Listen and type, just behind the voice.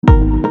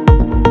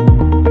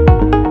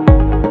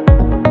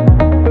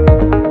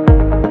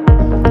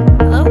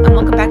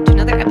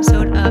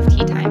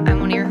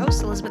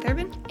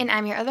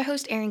other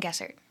host, Erin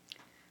Gessert.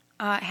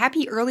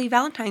 Happy early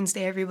Valentine's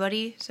Day,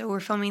 everybody. So we're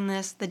filming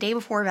this the day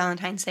before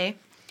Valentine's Day.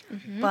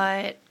 Mm-hmm.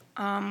 But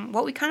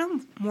what we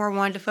kind of more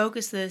wanted to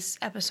focus this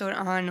episode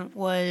on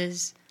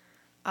was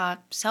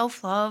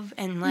self-love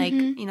and, like,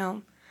 you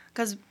know,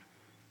 because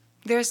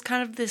there's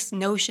kind of this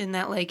notion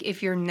that, like,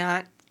 if you're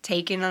not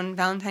taken on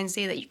Valentine's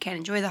Day that you can't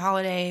enjoy the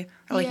holiday,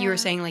 or like you were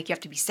saying, like, you have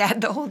to be sad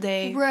the whole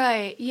day.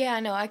 Right. Yeah,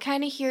 no, I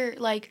kind of hear,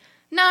 like,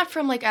 not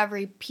from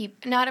every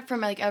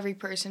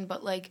person,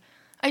 but, like,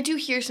 I do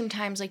hear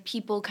sometimes, like,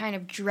 people kind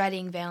of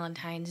dreading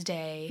Valentine's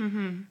Day.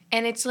 Mm-hmm.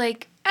 And it's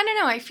like, I don't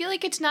know, I feel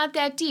like it's not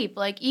that deep.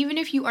 Like, even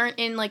if you aren't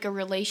in, like, a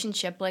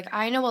relationship, like,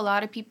 I know a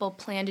lot of people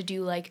plan to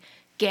do, like,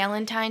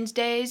 Galentine's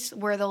Days,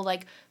 where they'll,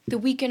 like, the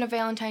weekend of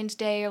Valentine's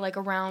Day or, like,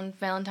 around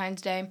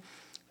Valentine's Day,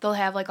 they'll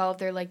have, like, all of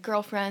their, like,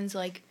 girlfriends,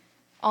 like,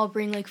 all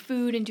bring, like,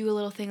 food and do a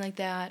little thing like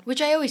that,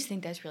 which I always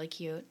think that's really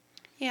cute.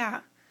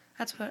 Yeah,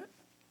 that's what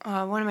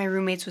one of my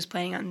roommates was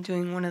planning on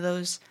doing, one of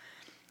those,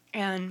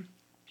 and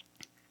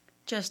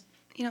just,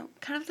 you know,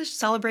 kind of just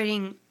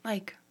celebrating,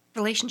 like,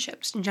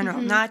 relationships in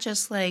general, not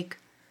just, like,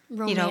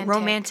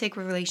 romantic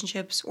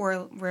relationships or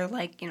where,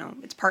 like, you know,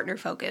 it's partner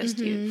focused.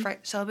 You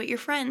celebrate your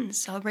friends,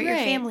 celebrate your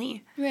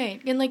family.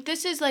 Right. And, like,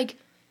 this is, like,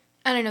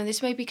 I don't know,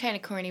 this might be kind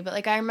of corny, but,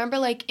 like, I remember,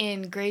 like,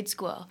 in grade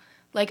school,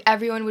 like,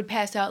 everyone would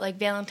pass out, like,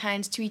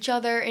 Valentines to each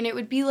other, and it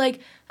would be, like,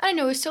 I don't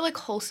know, it was so, like,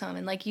 wholesome,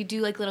 and, like, you do,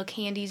 like, little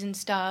candies and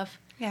stuff.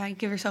 Yeah, you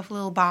give yourself a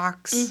little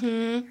box.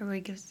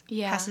 Everybody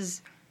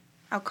passes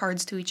out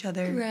cards to each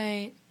other.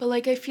 Right. But,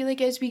 like, I feel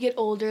like as we get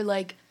older,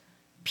 like,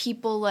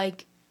 people,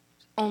 like,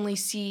 only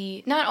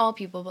see, not all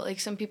people, but, like,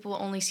 some people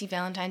only see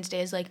Valentine's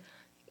Day as, like,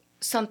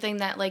 something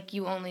that, like,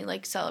 you only,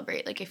 like,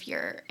 celebrate, like, if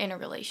you're in a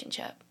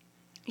relationship.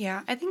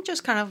 Yeah, I think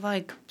just kind of,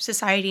 like,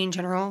 society in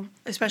general,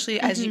 especially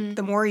as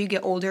the more you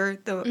get older,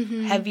 the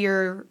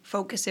heavier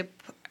focus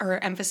or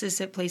emphasis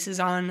it places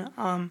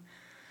on,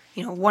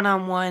 you know,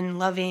 one-on-one,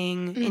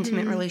 loving,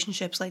 intimate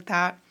relationships like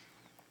that.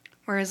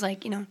 Whereas,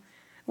 like, you know,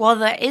 while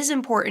that is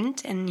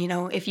important, and, you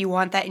know, if you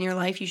want that in your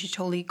life, you should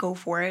totally go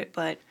for it,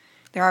 but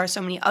there are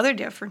so many other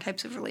different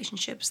types of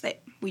relationships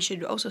that we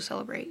should also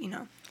celebrate, you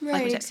know. Right,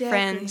 like we said, exactly.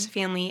 Friends,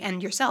 family,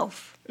 and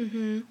yourself.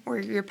 Or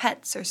your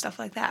pets or stuff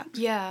like that.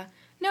 Yeah.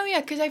 No,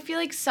 yeah, because I feel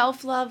like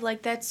self-love,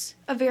 like, that's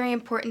a very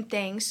important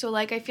thing. So,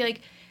 like, I feel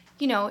like,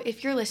 you know,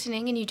 if you're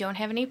listening and you don't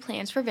have any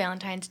plans for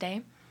Valentine's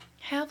Day,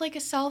 have, like, a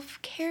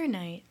self-care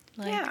night.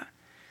 Like, yeah.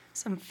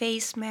 Some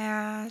face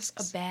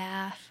masks. A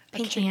bath.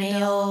 Paint your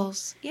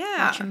nails.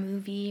 Yeah. Watch a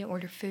movie.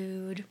 Order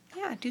food.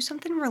 Yeah, do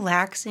something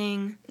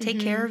relaxing. Take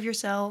care of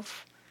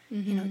yourself.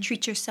 You know,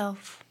 treat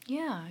yourself.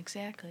 Yeah,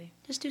 exactly.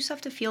 Just do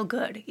stuff to feel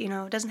good, you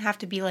know. It doesn't have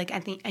to be, like,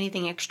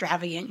 anything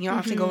extravagant. You don't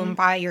have to go and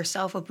buy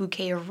yourself a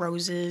bouquet of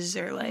roses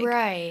or, like,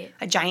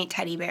 a giant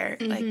teddy bear.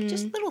 Like,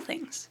 just little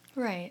things.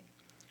 Right.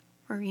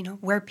 Or, you know,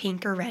 wear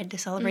pink or red to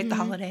celebrate the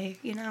holiday,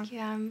 you know.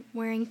 Yeah, I'm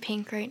wearing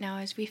pink right now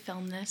as we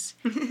film this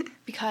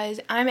because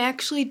I'm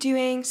actually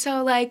doing,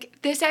 so, like,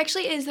 this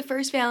actually is the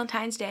first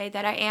Valentine's Day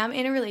that I am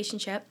in a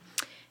relationship,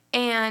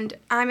 and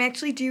I'm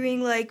actually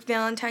doing, like,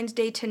 Valentine's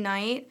Day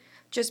tonight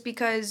just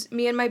because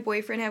me and my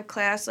boyfriend have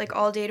class, like,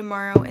 all day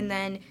tomorrow, and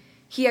then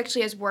he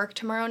actually has work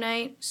tomorrow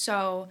night,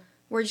 so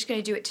we're just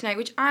going to do it tonight,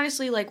 which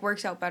honestly, like,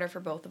 works out better for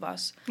both of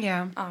us.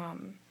 Yeah.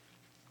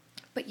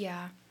 But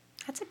yeah.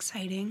 That's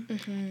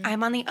exciting.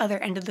 I'm on the other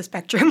end of the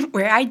spectrum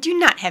where I do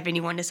not have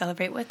anyone to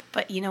celebrate with,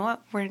 but you know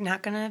what? We're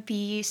not going to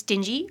be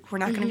stingy. We're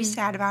not going to be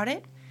sad about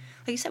it.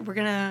 Like you said, we're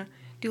going to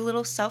do a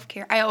little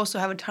self-care. I also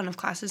have a ton of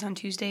classes on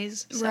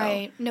Tuesdays. So.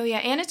 Right. No, yeah,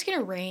 and it's going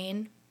to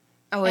rain.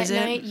 Oh, is it?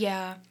 At night,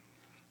 yeah.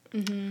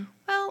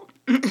 Well.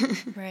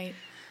 Right.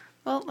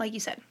 Well, like you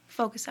said,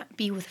 focus on,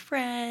 be with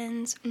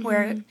friends,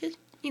 wear,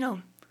 you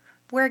know,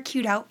 wear a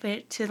cute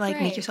outfit to,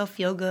 like, make yourself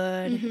feel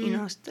good, you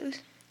know,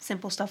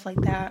 simple stuff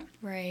like that.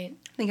 Right.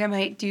 I think I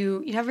might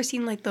do, you ever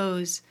seen, like,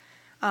 those,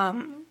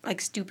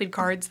 like, stupid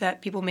cards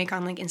that people make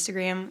on, like,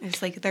 Instagram?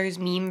 It's, like, there's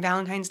meme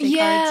Valentine's Day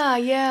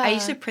cards. Yeah. I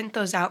used to print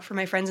those out for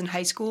my friends in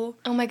high school.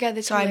 Oh, my God,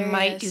 that's so hilarious. I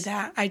might do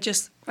that. I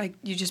just, like,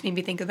 you just made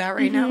me think of that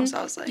right now, so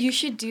I was like. You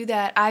should do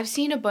that. I've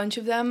seen a bunch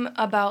of them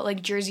about,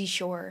 like, Jersey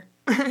Shore.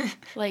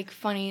 Like,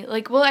 funny.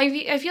 Like, well,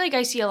 I feel like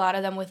I see a lot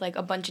of them with, like,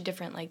 a bunch of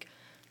different, like,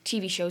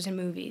 TV shows and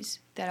movies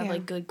that have,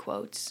 like, good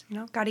quotes. You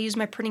know, gotta use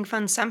my printing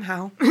funds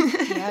somehow.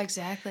 Yeah,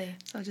 exactly.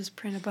 So I'll just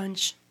print a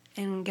bunch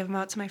and give them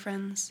out to my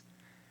friends.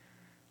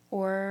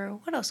 Or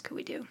what else could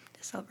we do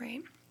to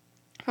celebrate?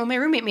 Well, my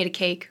roommate made a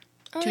cake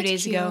 2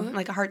 days ago,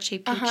 like a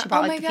heart-shaped cake. She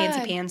bought, like, the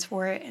fancy pans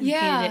for it and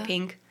painted it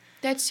pink.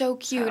 That's so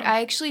cute.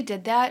 I actually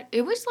did that.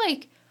 It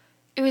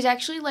was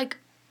actually, like,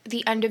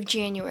 the end of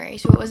January,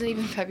 so it wasn't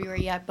even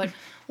February yet, but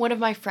one of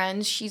my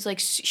friends,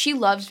 she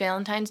loves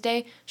Valentine's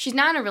Day. She's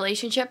not in a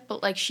relationship,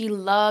 but, like, she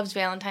loves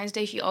Valentine's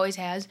Day. She always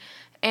has.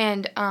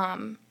 And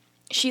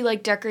she,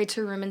 like, decorates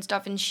her room and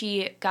stuff, and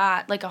she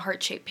got, like, a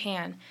heart-shaped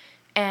pan.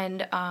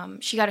 And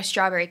she got a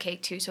strawberry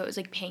cake, too, so it was,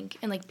 like, pink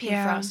and, like, pink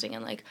frosting.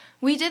 And, like,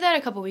 we did that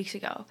a couple weeks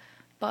ago.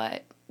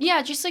 But,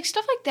 yeah, just, like,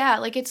 stuff like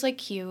that. Like, it's, like,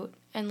 cute.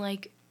 And,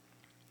 like,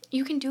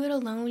 you can do it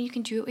alone. You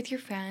can do it with your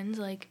friends.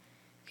 Like,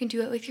 You can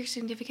do it with your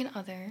significant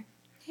other.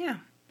 Yeah.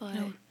 But You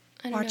know,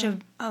 I don't watch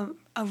know.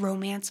 a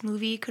romance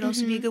movie could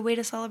also be a good way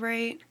to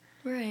celebrate.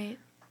 Right.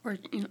 Or,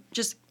 you know,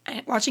 just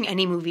watching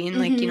any movie and,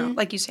 like, you know,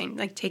 like you're saying,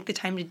 like, take the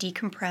time to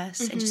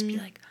decompress and just be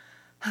like,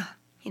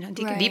 you know,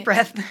 take a deep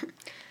breath.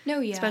 No,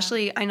 yeah.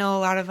 Especially, I know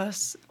a lot of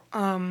us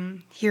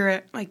here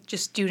at, like,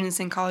 just students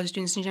and college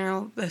students in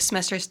general, the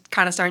semester's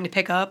kind of starting to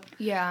pick up.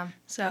 Yeah.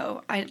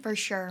 So I For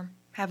sure.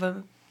 have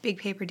a big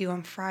paper due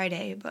on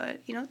Friday, but,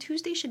 you know,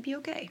 Tuesday should be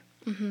okay.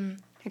 Mm-hmm.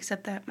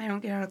 Except that I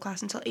don't get out of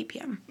class until 8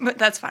 p.m. But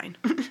that's fine.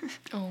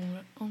 Oh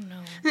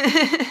no.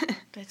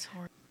 That's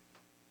horrible.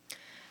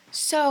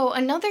 So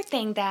another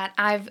thing that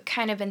I've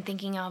kind of been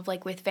thinking of,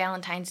 like, with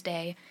Valentine's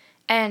Day,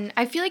 and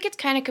I feel like it's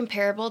kind of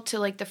comparable to,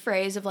 like, the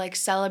phrase of, like,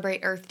 celebrate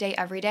Earth Day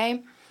every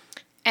day.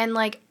 And,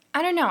 like,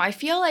 I don't know, I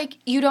feel like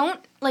you don't,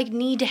 like,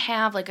 need to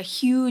have, like, a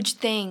huge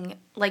thing,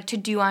 like, to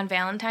do on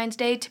Valentine's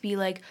Day to be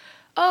like,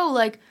 oh,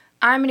 like,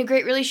 I'm in a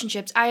great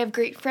relationships, I have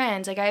great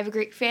friends, like, I have a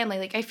great family.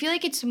 Like, I feel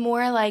like it's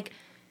more like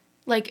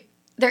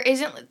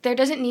there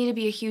doesn't need to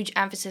be a huge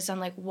emphasis on,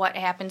 like, what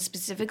happens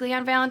specifically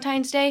on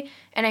Valentine's Day,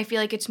 and I feel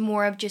like it's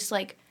more of just,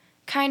 like,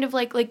 kind of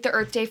like the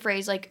Earth Day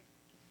phrase, like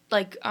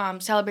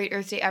celebrate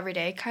Earth Day every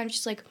day, kind of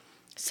just, like,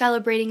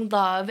 celebrating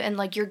love and,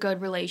 like, your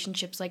good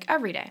relationships, like,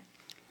 every day.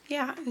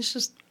 Yeah, it's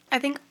just, I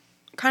think,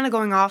 kind of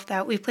going off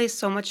that, we've placed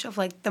so much of,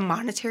 like, the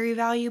monetary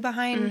value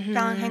behind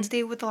Valentine's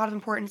Day with a lot of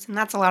importance, and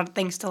that's a lot of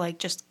thanks to, like,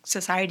 just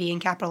society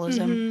and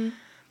capitalism.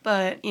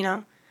 But, you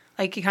know,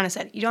 like you kind of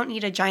said, you don't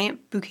need a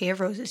giant bouquet of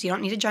roses. You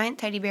don't need a giant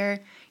teddy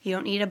bear. You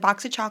don't need a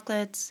box of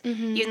chocolates.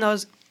 Even though,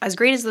 as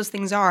great as those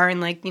things are,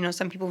 and, like, you know,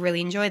 some people really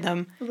enjoy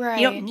them,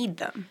 Right. you don't need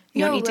them.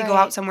 You don't need to go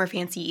out somewhere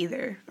fancy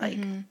either. Like,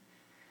 you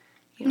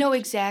know. No,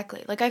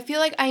 exactly. Like, I feel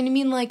like, I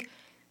mean, like,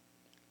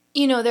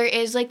 you know, there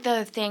is, like,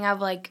 the thing of,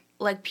 like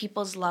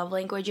people's love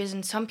languages,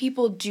 and some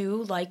people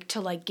do like to,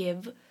 like,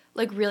 give,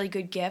 like, really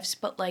good gifts,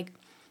 but, like,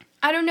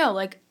 I don't know,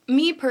 like,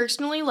 me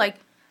personally, like,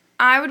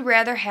 I would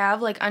rather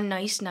have, like, a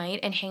nice night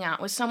and hang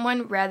out with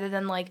someone rather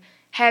than, like,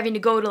 having to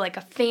go to, like,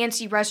 a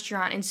fancy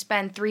restaurant and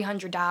spend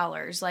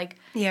 $300. Like,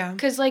 Yeah.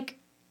 because, like,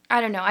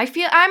 I don't know. I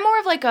feel I'm more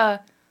of,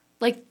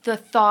 like, the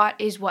thought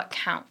is what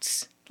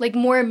counts. Like,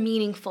 more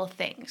meaningful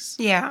things.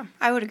 Yeah,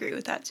 I would agree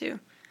with that, too.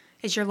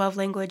 Is your love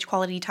language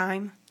quality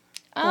time?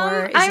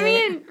 Or is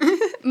mean,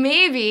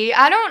 maybe.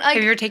 I don't, like...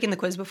 Have you ever taken the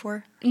quiz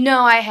before?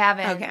 No, I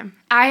haven't. Okay.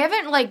 I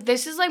haven't, like,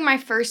 this is, like, my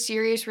first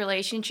serious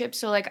relationship,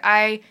 so, like,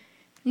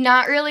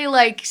 not really,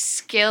 like,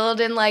 skilled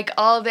in, like,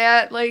 all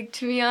that, like,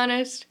 to be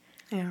honest.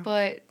 Yeah.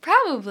 But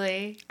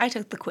probably. I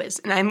took the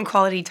quiz, and I'm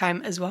quality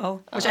time as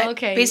well. Which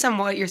okay. Based on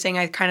what you're saying,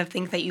 I kind of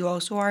think that you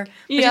also are. But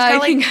yeah, I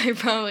think I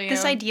probably am.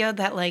 This idea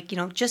that, like, you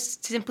know,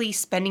 just simply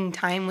spending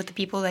time with the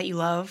people that you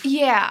love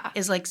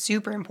is, like,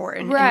 super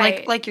important. Right.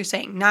 And, like you're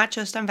saying, not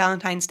just on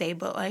Valentine's Day,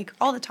 but, like,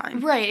 all the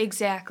time. Right,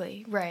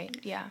 exactly. Right,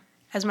 yeah.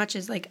 As much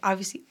as, like,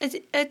 obviously,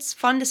 it's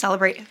fun to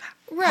celebrate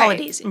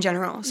holidays in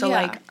general. So,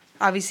 like,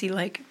 obviously,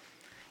 like,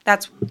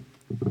 that's...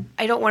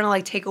 I don't want to,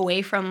 like, take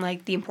away from,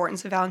 like, the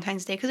importance of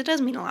Valentine's Day, because it does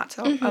mean a lot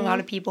to a lot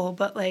of people,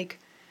 but, like,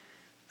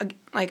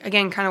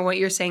 again, kind of what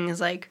you're saying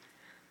is, like,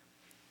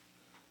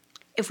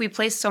 if we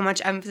place so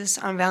much emphasis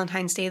on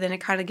Valentine's Day, then it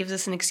kind of gives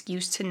us an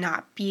excuse to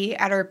not be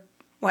at our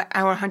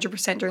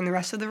 100% during the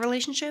rest of the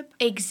relationship.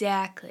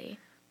 Exactly.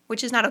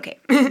 Which is not okay.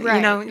 Right,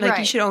 you know, like,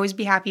 you should always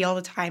be happy all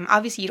the time.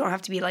 Obviously, you don't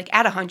have to be, like,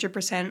 at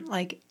 100%,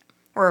 like,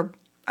 or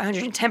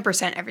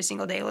 110% every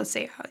single day, let's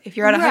say. If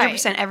you're at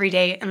 100% every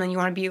day and then you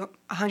want to be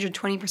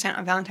 120%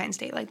 on Valentine's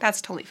Day, like,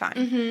 that's totally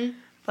fine.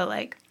 But,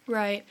 like...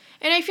 Right.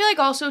 And I feel like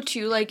also,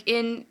 too, like,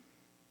 in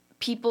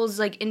people's,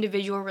 like,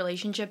 individual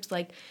relationships,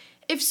 like,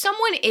 if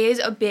someone is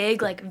a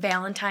big, like,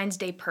 Valentine's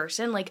Day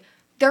person, like,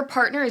 their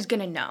partner is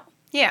gonna know.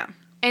 Yeah.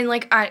 And,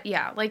 like,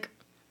 Like,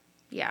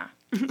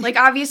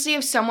 obviously,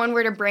 if someone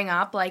were to bring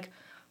up, like,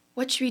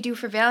 what should we do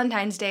for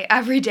Valentine's Day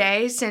every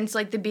day since,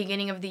 like, the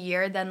beginning of the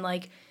year, then,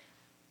 like...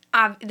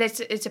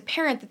 it's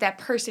apparent that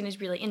person is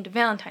really into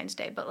Valentine's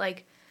Day, but,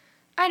 like,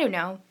 I don't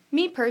know.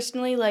 Me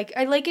personally, like,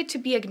 I like it to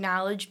be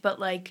acknowledged, but,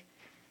 like,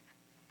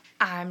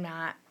 I'm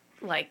not,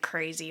 like,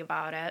 crazy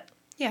about it.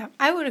 Yeah,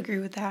 I would agree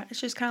with that.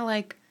 It's just kind of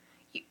like,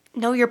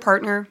 know your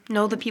partner,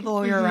 know the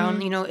people you're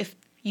around. You know, if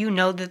you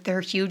know that they're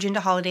huge into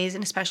holidays,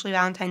 and especially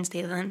Valentine's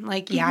Day, then,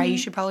 like, yeah, you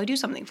should probably do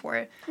something for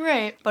it.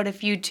 Right. But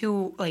if you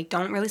two, like,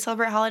 don't really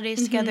celebrate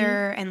holidays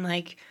together, and,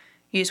 like,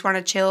 you just want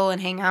to chill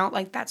and hang out,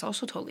 like, that's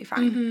also totally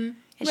fine.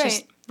 It's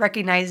just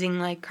recognizing,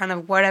 like, kind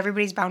of what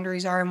everybody's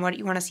boundaries are and what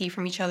you want to see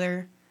from each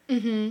other.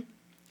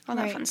 All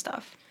that fun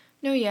stuff.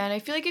 No, yeah, and I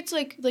feel like it's,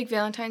 like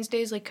Valentine's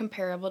Day is, like,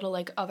 comparable to,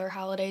 like, other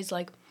holidays.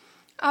 Like,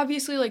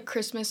 obviously, like,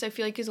 Christmas, I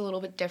feel like, is a little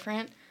bit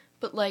different.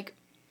 But, like,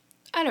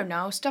 I don't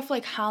know, stuff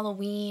like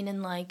Halloween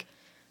and, like,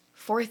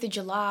 4th of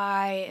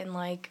July and,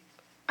 like,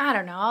 I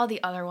don't know, all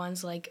the other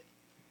ones, like,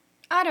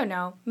 I don't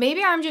know.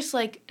 Maybe I'm just,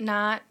 like,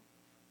 not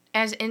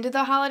as into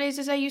the holidays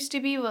as I used to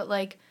be, but,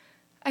 like,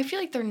 I feel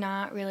like they're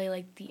not really,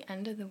 like, the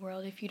end of the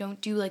world if you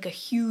don't do, like, a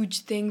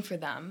huge thing for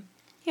them.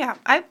 Yeah,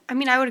 I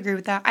mean, I would agree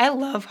with that. I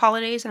love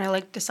holidays, and I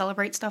like to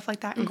celebrate stuff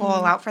like that and go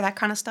all out for that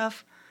kind of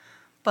stuff.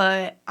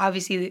 But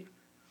obviously,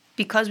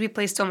 because we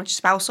place so much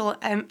spousal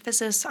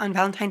emphasis on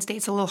Valentine's Day,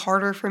 it's a little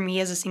harder for me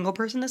as a single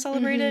person to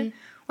celebrate it.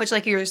 Which,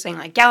 like you were saying,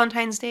 like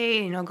Galentine's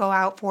Day, go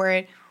out for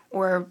it.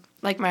 Or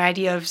like my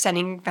idea of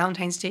sending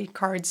Valentine's Day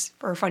cards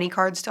or funny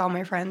cards to all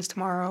my friends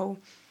tomorrow.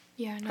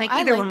 Yeah, no, like I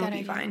either like one that would be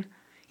idea. fine.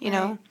 You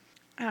know,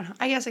 I don't know.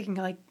 I guess I can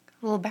like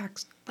a little back.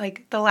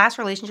 Like the last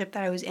relationship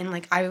that I was in,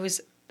 like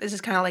this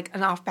is kind of like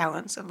an off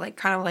balance of like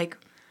kind of like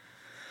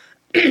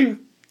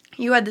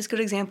you had this good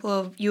example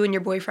of you and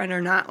your boyfriend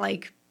are not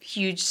like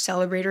huge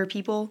celebrator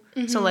people.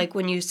 So like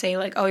when you say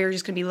like, oh, you're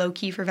just gonna be low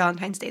key for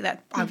Valentine's Day,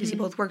 that obviously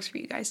both works for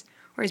you guys.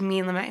 Whereas me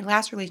and my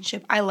last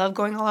relationship, I love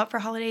going all out for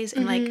holidays,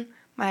 and like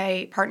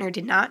my partner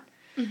did not.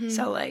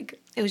 So like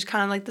it was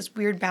kind of like this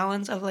weird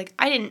balance of like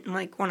I didn't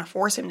like want to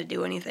force him to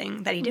do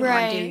anything that he didn't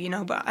want to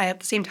do, but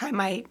at the same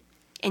time I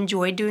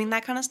enjoyed doing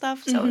that kind of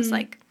stuff. So it's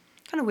like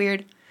kind of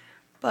weird,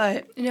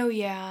 but No,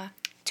 yeah.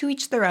 to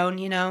each their own,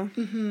 No,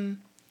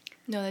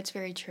 that's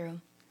very true.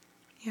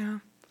 Yeah.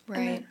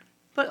 Right.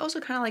 But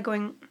also kind of like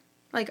going,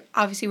 like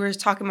obviously we were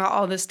just talking about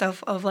all this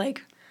stuff of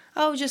like,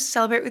 oh, just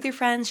celebrate with your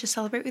friends, just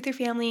celebrate with your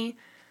family.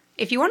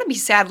 If you want to be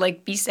sad,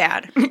 like be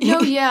sad.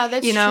 No, yeah,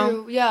 that's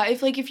true. Yeah,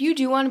 if you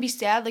do want to be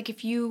sad, like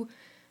if you,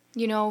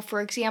 for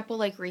example,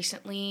 like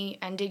recently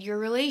ended your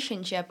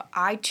relationship,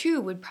 I too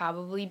would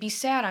probably be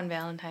sad on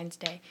Valentine's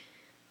Day.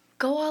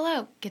 Go all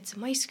out, get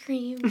some ice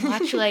cream,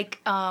 watch like,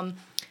 a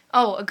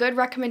good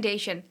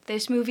recommendation.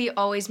 This movie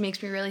always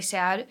makes me really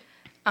sad.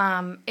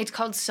 It's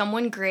called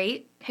Someone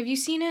Great. Have you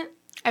seen it?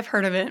 I've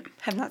heard of it.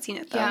 Have not seen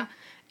it though. Yeah,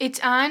 it's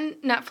on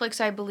Netflix,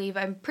 I believe.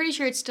 I'm pretty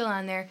sure it's still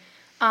on there.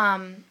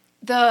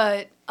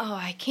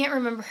 I can't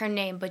remember her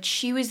name, but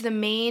she was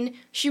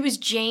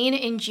Jane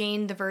in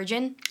Jane the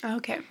Virgin.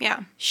 Okay,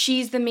 yeah.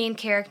 She's the main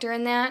character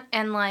in that,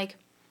 and like,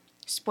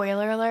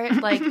 spoiler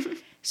alert, like,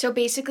 so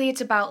basically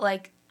it's about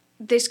like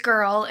this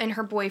girl and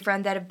her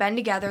boyfriend that have been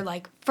together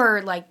like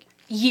for like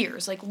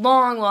years, like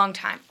long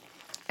time.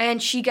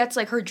 And she gets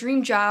like her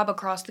dream job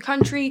across the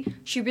country.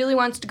 She really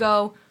wants to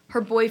go.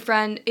 Her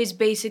boyfriend is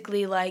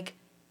basically like,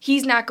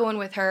 he's not going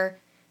with her.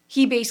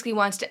 He basically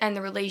wants to end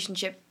the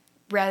relationship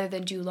rather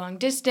than do long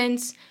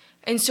distance.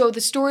 And so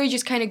the story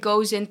just kind of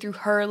goes in through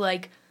her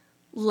like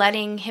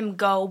letting him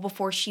go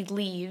before she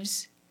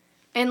leaves.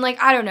 And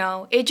like, I don't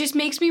know, it just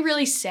makes me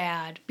really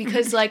sad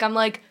because like, I'm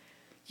like,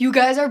 you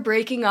guys are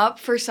breaking up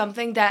for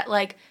something that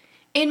like,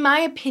 in my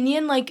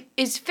opinion, like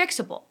is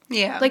fixable.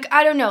 Yeah. Like,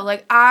 I don't know,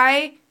 like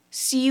I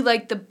see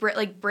like the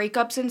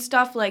breakups and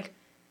stuff, like,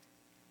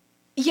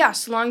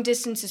 yes, long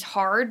distance is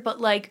hard,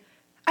 but like,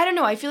 I don't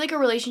know, I feel like a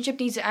relationship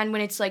needs to end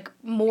when it's like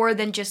more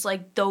than just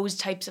like those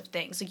types of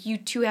things. Like you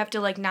two have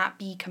to like not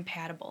be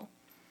compatible.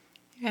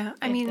 Yeah,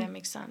 I if mean, that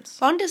makes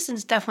sense. Long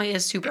distance definitely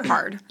is super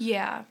hard.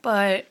 Yeah.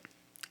 But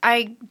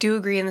I do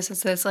agree in the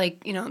sense that it's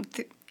like,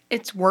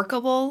 it's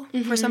workable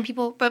for some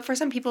people, but for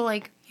some people,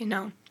 like,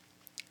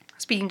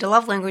 speaking to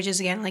love languages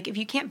again, like if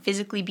you can't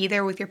physically be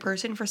there with your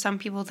person, for some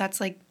people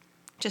that's like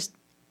just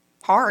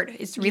hard.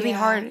 It's really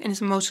hard, and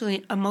it's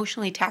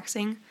emotionally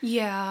taxing.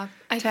 Yeah,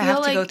 I to feel have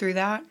like, to go through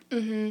that.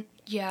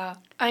 Yeah,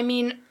 I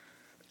mean,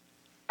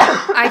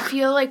 I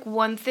feel like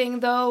one thing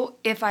though,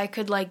 if I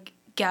could like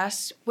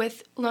guess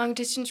with long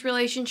distance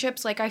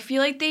relationships, like I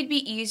feel like they'd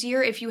be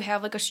easier if you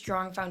have like a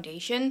strong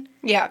foundation.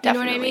 Yeah, definitely. You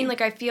know what I mean?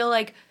 Like I feel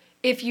like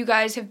if you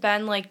guys have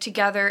been like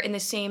together in the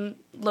same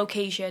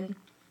location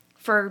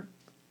for,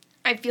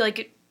 I feel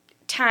like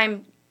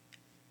time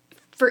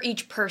for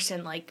each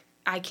person, like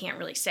I can't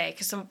really say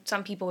because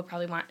some people would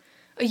probably want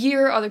a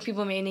year, other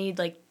people may need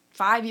like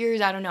 5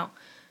 years, I don't know.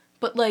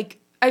 But like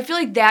I feel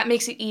like that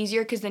makes it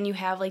easier because then you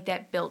have like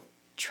that built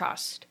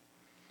trust.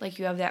 Like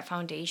you have that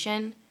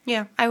foundation.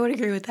 Yeah, I would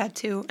agree with that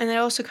too. And it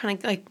also kind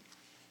of like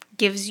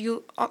gives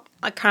you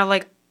a kind of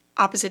like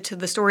opposite to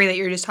the story that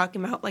you're just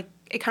talking about. Like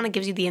it kind of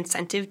gives you the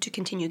incentive to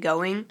continue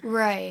going.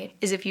 Right.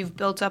 Is if you've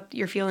built up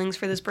your feelings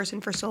for this person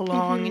for so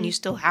long and you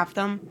still have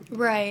them.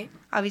 Right.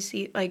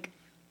 Obviously, like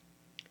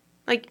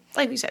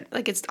we said,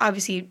 like it's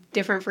obviously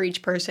different for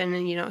each person,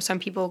 and some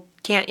people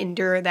can't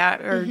endure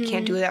that or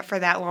can't do that for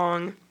that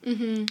long.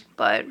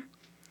 But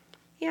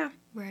yeah,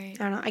 right.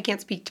 I don't know. I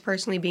can't speak to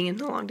personally being in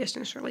a long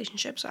distance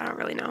relationship, so I don't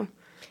really know.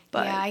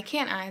 But yeah, I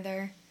can't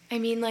either. I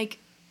mean, like,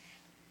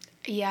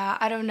 yeah,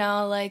 I don't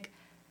know. Like,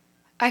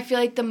 I feel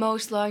like the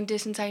most long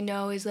distance I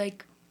know is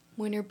like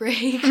winter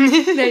break,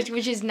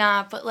 which is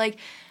not. But like,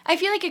 I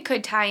feel like it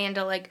could tie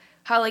into like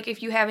how like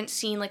if you haven't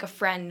seen like a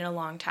friend in a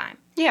long time.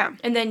 Yeah.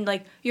 And then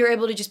like you're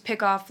able to just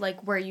pick off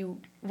like where you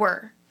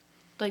were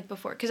like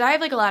before. Because I have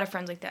like a lot of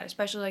friends like that,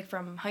 especially like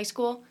from high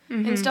school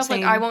and stuff.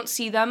 Same. Like I won't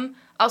see them.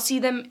 I'll see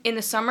them in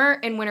the summer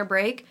and winter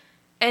break,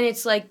 and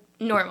it's like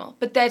normal.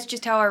 But that's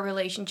just how our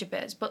relationship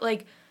is. But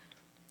like,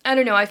 I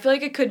don't know. I feel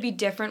like it could be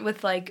different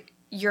with like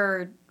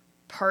your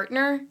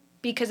partner,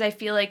 because I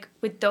feel like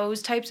with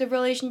those types of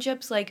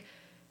relationships, like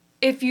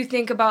if you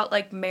think about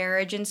like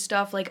marriage and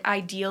stuff, like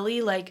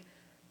ideally, like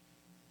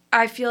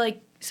I feel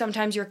like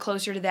sometimes you're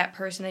closer to that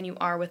person than you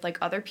are with like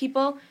other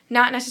people.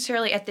 Not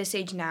necessarily at this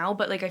age now,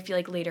 but like I feel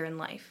like later in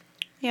life.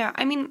 Yeah,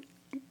 I mean,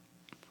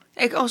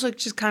 it also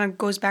just kind of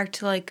goes back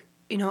to, like,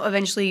 you know,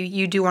 eventually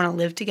you do want to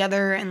live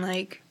together and,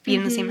 like, be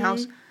in the same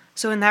house.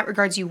 So in that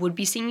regards, you would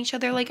be seeing each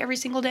other, like, every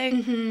single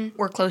day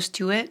or close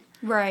to it.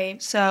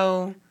 Right.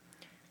 So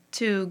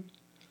to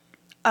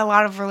a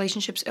lot of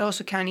relationships, it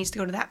also kind of needs to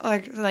go to that.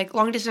 Like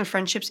long-distance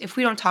friendships, if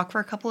we don't talk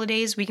for a couple of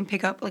days, we can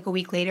pick up, like, a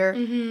week later,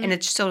 and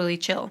it's totally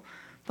chill.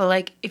 But,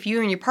 like, if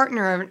you and your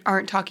partner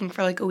aren't talking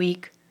for, like, a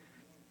week,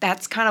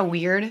 that's kind of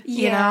weird,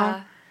 you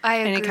know? I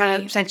agree. And it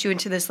kind of sends you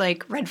into this,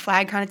 like, red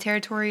flag kind of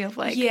territory of,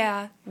 like,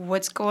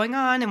 what's going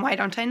on and why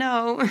don't I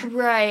know?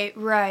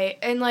 Right.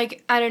 And,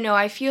 like, I don't know.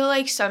 I feel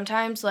like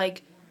sometimes,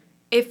 like,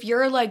 if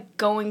you're, like,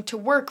 going to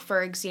work,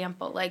 for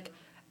example, like,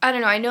 I don't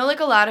know. I know,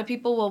 like, a lot of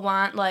people will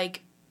want, like,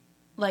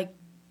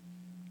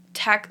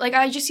 tech. Like,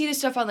 I just see this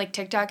stuff on, like,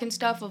 TikTok and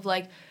stuff of,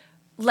 like,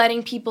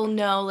 letting people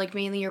know, like,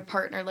 mainly your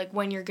partner, like,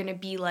 when you're going to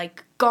be,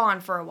 like,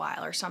 gone for a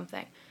while or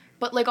something.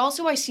 But, like,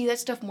 also I see that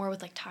stuff more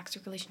with, like,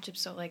 toxic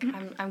relationships, so, like,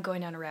 I'm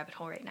going down a rabbit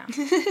hole right now.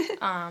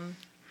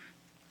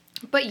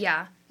 But,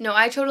 yeah. No,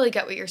 I totally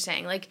get what you're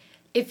saying. Like,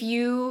 if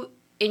you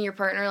and your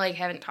partner, like,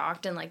 haven't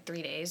talked in, like,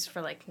 3 days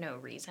for, like, no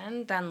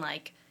reason, then,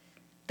 like,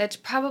 that's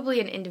probably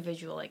an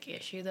individual, like,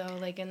 issue, though,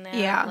 like, in that.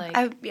 Yeah. Like,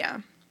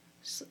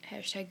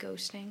 hashtag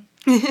ghosting.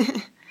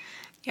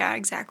 Yeah,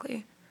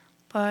 exactly.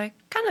 But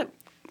kind of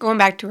going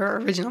back to our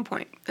original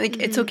point,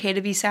 like, it's okay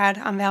to be sad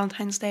on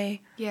Valentine's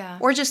Day. Yeah.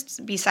 Or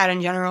just be sad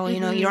in general, you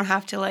know? You don't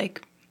have to,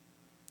 like,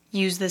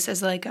 use this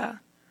as, like,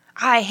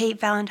 I hate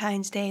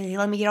Valentine's Day.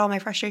 Let me get all my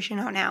frustration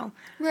out now.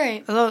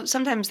 Right. Although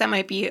sometimes that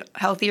might be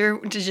healthier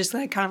to just,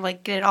 like, kind of,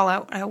 like, get it all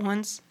out at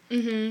once.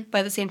 But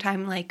at the same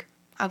time, like,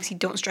 obviously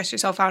don't stress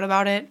yourself out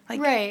about it.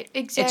 Like, right,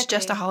 exactly. It's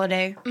just a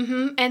holiday.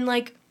 And,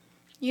 like,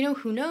 you know,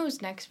 who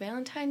knows? Next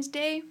Valentine's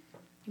Day,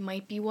 you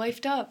might be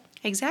wifed up.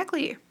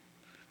 Exactly.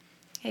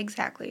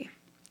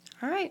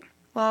 All right.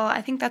 Well,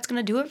 I think that's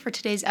going to do it for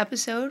today's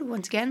episode.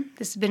 Once again,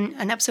 this has been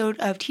an episode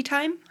of Tea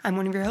Time. I'm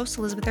one of your hosts,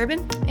 Elizabeth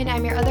Urban. And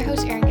I'm your other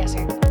host, Erin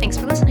Gesser. Thanks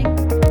for listening.